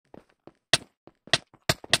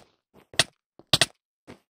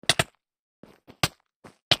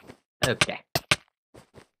Okay.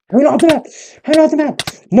 How are you not off the map? How are you not off the map?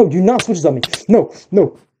 No, do not switch on me. No,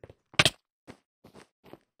 no.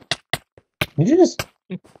 Did you just...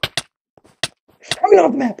 How are you not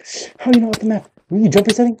off the map? How are you not off the map? Were you jump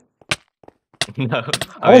resetting? No,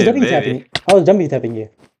 I was I mean W tapping maybe. you. I was W tapping you.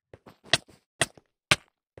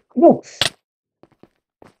 No.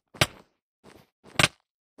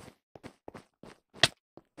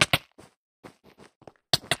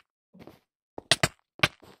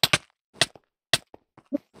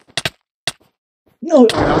 No.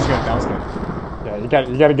 That was good. That was good. Yeah,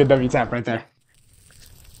 you got a good W tap right there.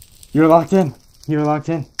 You're locked in. You're locked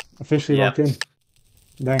in. Officially locked Yep. in.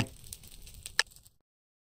 Dang.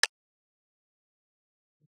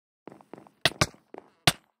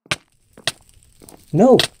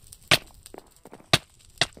 No.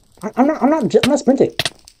 I'm not sprinting.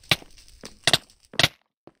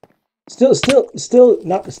 Still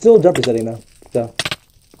jump resetting though. So.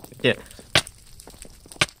 Yeah.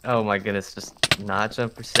 Oh my goodness, just not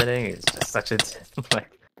jump resetting is just such a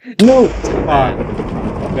like. No.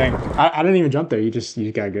 Man. Dang. I didn't even jump there. You just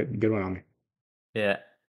got a good one on me. Yeah.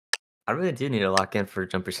 I really do need to lock in for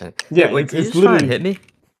jump resetting. Yeah, Wait, can you it's just try and literally. hit me?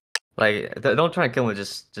 Like, don't try and kill me.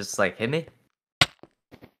 Just like hit me.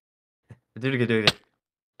 Do it again. Do it again.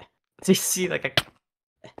 Do you see? Like,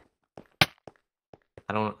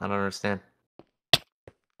 I don't understand.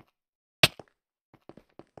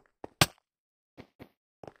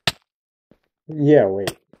 Yeah.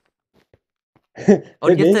 Wait. Oh,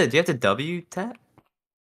 Hit me. do you have to W tap?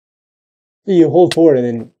 You hold forward and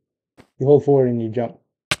then you hold forward and you jump.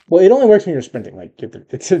 Well, it only works when you're sprinting. Like you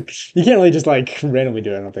can't really just like randomly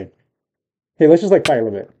do it. I don't think. Hey, let's just like fight a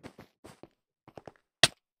little bit.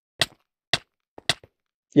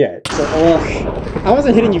 Yeah. So, well, I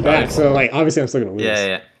wasn't hitting you back, Nice. so like obviously I'm still gonna lose.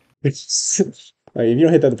 Yeah. Like if you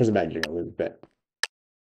don't hit the other person back, you're gonna lose. Bet.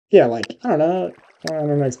 Yeah. Like I don't know. I don't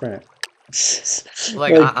know how to explain it.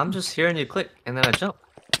 Like, Like I'm just hearing you click and then I jump.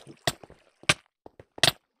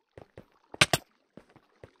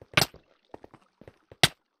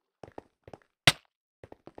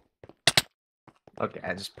 Okay,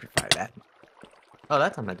 I just pre-fired that. Oh,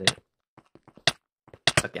 that time I did it.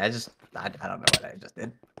 Okay, I don't know what I just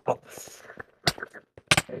did. Oh.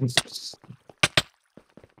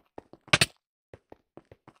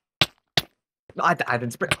 No, I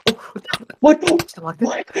didn't sprint. Oh, what? what?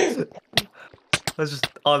 What? I was just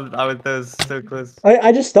on. That was so close.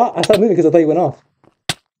 I just stopped. I stopped moving because I thought you went off.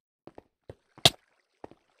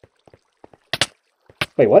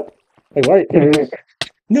 Wait, what? Wait, what?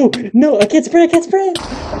 No, no, I can't sprint. I can't sprint.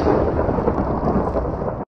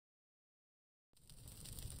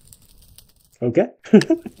 Okay.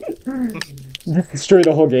 Destroy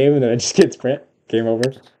the whole game and then I just can't sprint. Game over.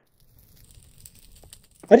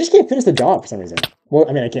 I just can't finish the job for some reason. Well,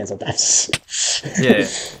 I mean, I can sometimes. Yeah.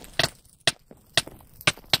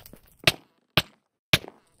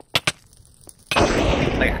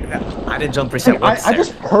 Like, I didn't jump reset once I there.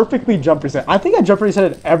 just perfectly jump reset. I think I jump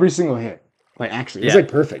resetted every single hit. Like, actually, it was Yeah. like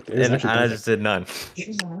perfect. It was And actually I perfect. just did none.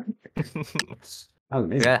 That was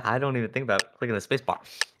amazing. Yeah, I don't even think about clicking the space bar.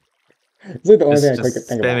 It's like the only thing I Just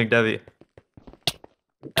think spamming about. W.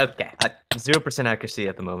 Okay, 0% accuracy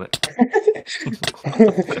at the moment.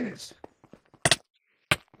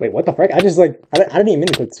 Wait, what the frick? I just like I didn't even mean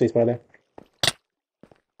to click the spacebar there.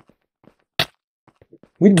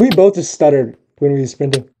 We both just stuttered when we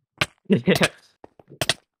sprinted. Yeah.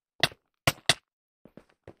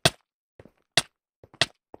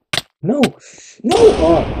 No, no!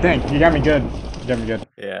 Oh, dang! You got me good. You got me good.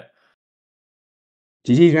 Yeah.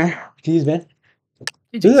 GG's, man. GG's, man.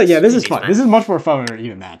 This is like, GG's, yeah, this is GG's, fun. man. This is much more fun when we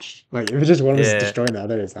eat a match. Like if it's just one of us Yeah. destroying the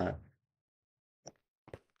other, it's not.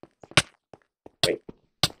 Wait.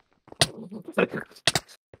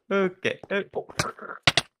 Okay.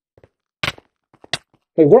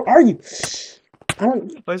 Wait, where are you? I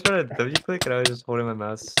don't. I was trying to W click and I was just holding my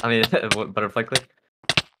mouse. I mean, butterfly click.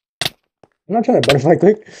 I'm not trying to butterfly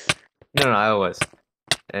click. No, I was.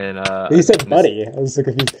 And You said missed. buddy. I was so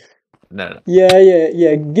confused. No. Yeah.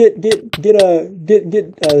 Get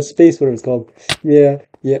space. Whatever it's called. Yeah.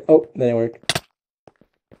 Oh, that didn't work.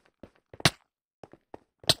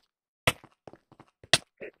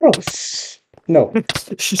 Oh, no.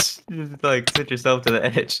 Just like sit yourself to the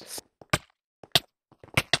edge.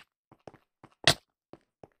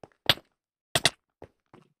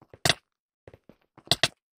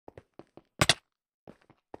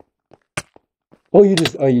 Oh, you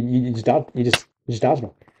just dodged. You just dodged me.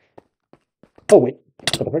 Oh wait.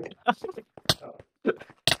 What the frick?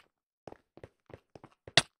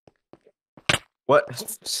 What?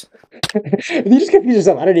 You just confuse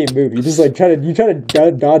yourself. I don't even move. You just like try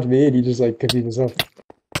to dodge me, and you just like confuse yourself.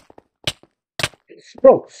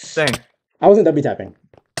 Bro, Dang. I wasn't W tapping.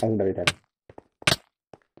 I wasn't W tapping.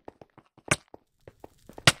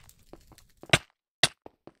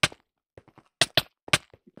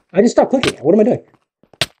 I just stopped clicking. What am I doing?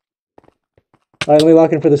 Finally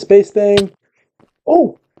locking for the space thing.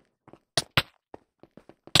 Oh,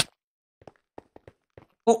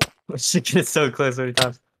 Oh, she gets so close every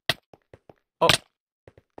time. Oh,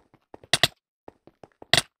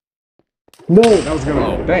 no, that was gonna.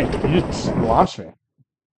 oh. Dang, you just launched me.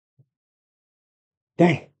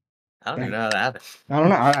 Dang, I don't even dang. know how that happened. I don't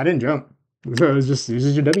know. I didn't jump. So it was just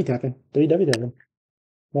your W tapping. W tapping.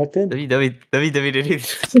 Locked in. www.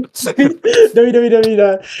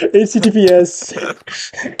 www.https.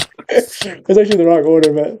 That's actually the wrong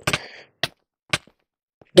order, but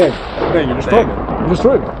dang, you destroyed me. You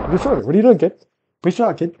destroyed me. You destroyed me. What are you doing, kid? Please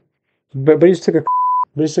shot, kid. But he just took a.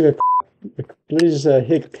 But he just took a. But he just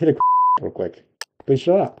hit a real quick. Please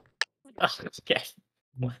shut up. Okay.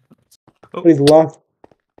 What? But he's locked.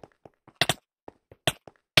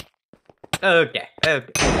 Okay.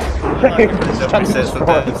 Okay. Just trying to destroy.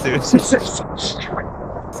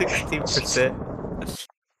 16%.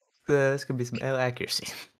 This could be some L accuracy.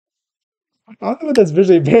 I don't know what that's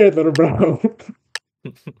visually impaired, little bro.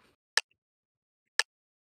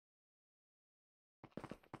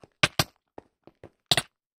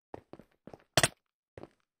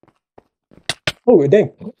 Oh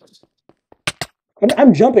dang!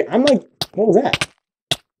 I'm jumping. I'm like, what was that?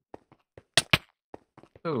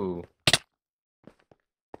 Ooh.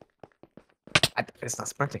 It's not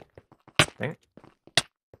sprinting. Dang it.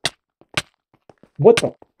 What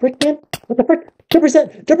the frick, man? What the frick? Jump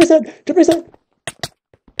reset! Jump reset! Jump reset!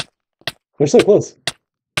 We're so close.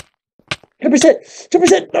 Jump reset! Jump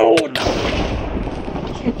reset! No, no.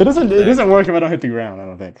 It doesn't work if I don't hit the ground. I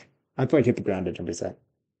don't think. I have to like hit the ground to jump reset.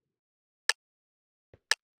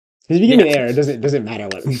 Because if you give me the air, it doesn't matter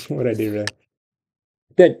what I do really.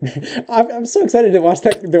 I'm so excited to watch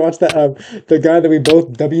that the guy that we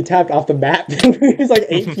both W tapped off the map. He's like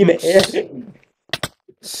 8 feet in the air.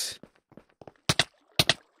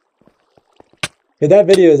 If that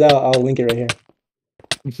video is out, I'll link it right here.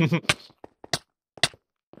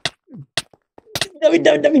 W.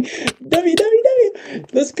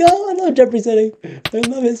 Let's go! I love jump resetting. I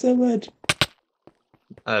love it so much.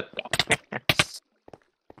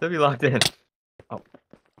 W locked in. Oh.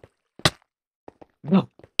 No.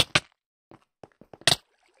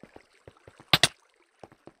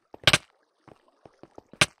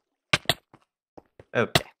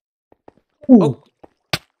 Okay. Ooh. Oh.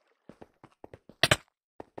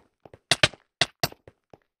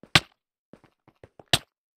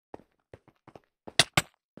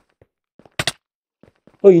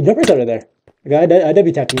 Oh, you jump reset right there. Okay, I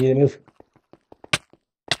W tapped you. You need to move.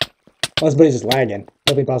 Unless buddy's just lagging.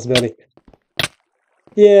 Definitely possibility.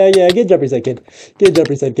 Yeah, get jump reset, kid. Get jump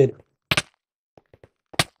reset, kid.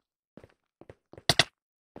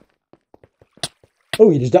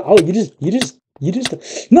 Oh, you just.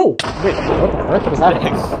 No. Wait, what the frick was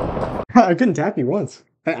happening? I couldn't tap you once.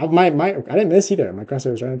 I didn't miss either. My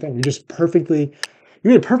crosshair was right there. You just perfectly.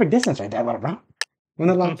 You had a perfect distance right there, little bro. When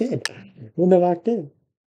they're locked in. When they're locked in.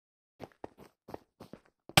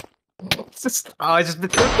 I just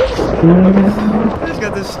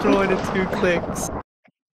got destroyed in 2 clicks.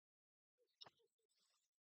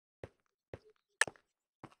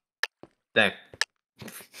 Dang.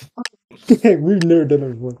 We've never done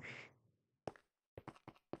that before.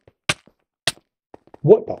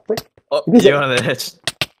 What the frick? Oh, you're on the edge.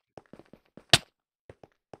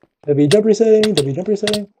 W jump resetting.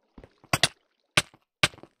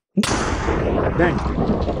 Dang.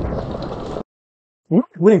 We're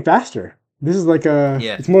winning faster. This is like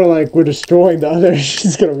Yeah. it's more like we're destroying the others.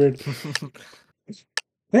 It's kind of weird. I think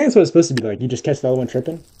that's what it's supposed to be like. You just catch the other one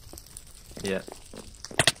tripping. Yeah.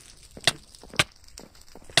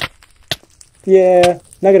 Yeah.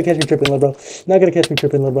 Not gonna catch me tripping, little bro. Not gonna catch me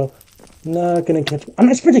tripping, little bro. Not gonna catch me. I'm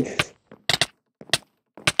not sprinting!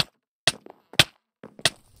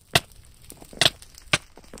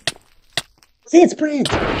 See, it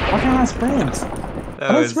sprints! Why can't I sprint?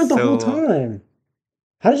 I don't sprint the whole time.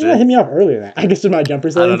 How did you not hit me off earlier? I guess it's my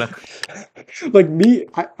jumper setting. I don't know. Like me,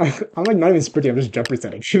 I'm like not even sprinting. I'm just jumper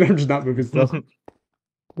setting. I'm just not moving stuff.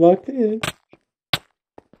 Locked in.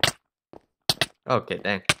 Okay,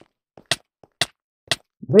 dang.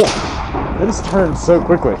 Bro, that just turned so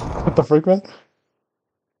quickly. What the freak, man?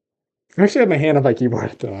 I actually had my hand on my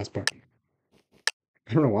keyboard at the last part.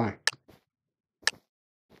 I don't know why.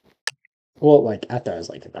 Well, like after I was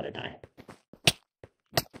like about to die.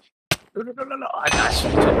 No. I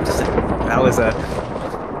should just, that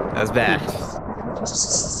was bad.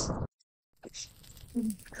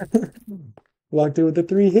 Locked it with the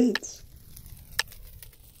 3 hits.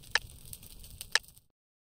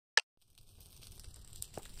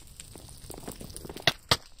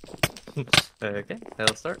 Okay,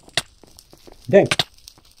 that'll start. Dang.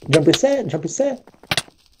 Jump reset, jump reset.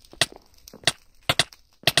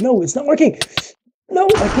 No, it's not working. No,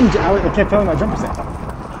 I kept failing my jump reset.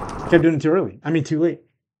 Kept doing it too early. I mean, too late.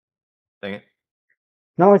 Dang it.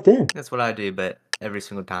 Not locked in. That's what I do, but every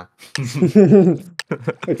single time.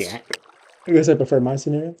 Okay, I guess I prefer my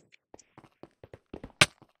scenario.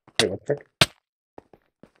 Wait, what the frick?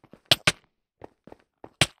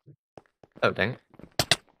 Oh, dang it.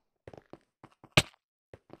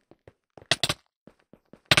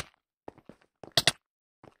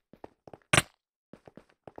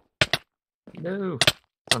 No,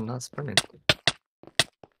 I'm not sprinting.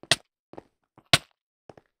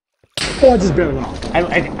 Oh, I just barely went off.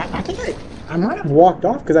 I think I might have walked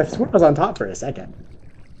off because I swear I was on top for a second.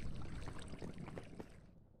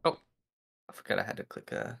 Oh, I forgot I had to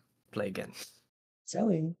click play again.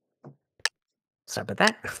 Selling. Sorry about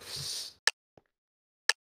that. This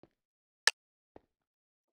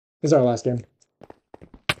is our last game.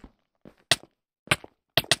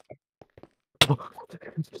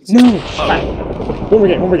 No! Oh. One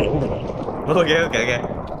more game. Okay.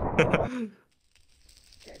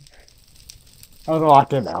 I wasn't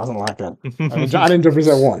locked in, man. I wasn't locked in. I didn't jump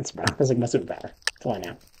reset once, bro. I was like, mess with better. Come on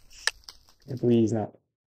now. Please, not.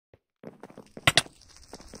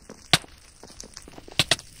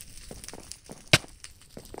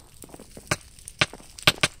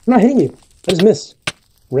 I'm not hitting you. I just missed.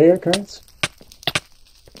 Rare occurrence.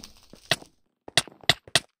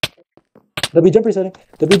 W jump resetting.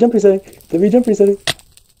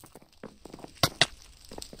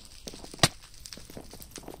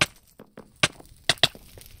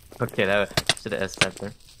 Okay, that should have S-tapped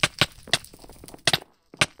there.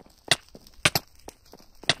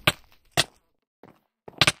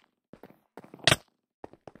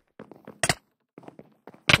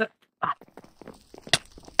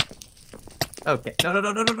 Okay,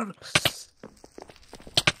 no.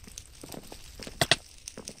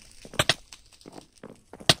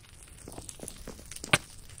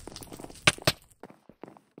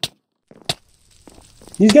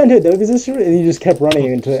 You just got into a W position and you just kept running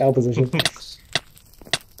into L position.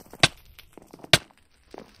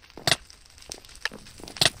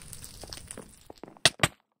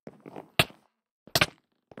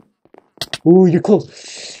 Ooh, you're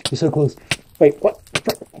close. You're so close. Wait, what?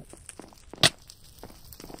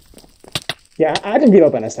 Yeah, I didn't beat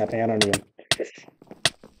up on S-tapping. I don't even.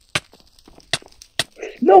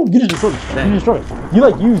 No, you just destroyed it. You destroyed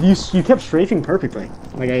it. You kept strafing perfectly.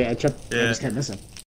 Like I just kept missing.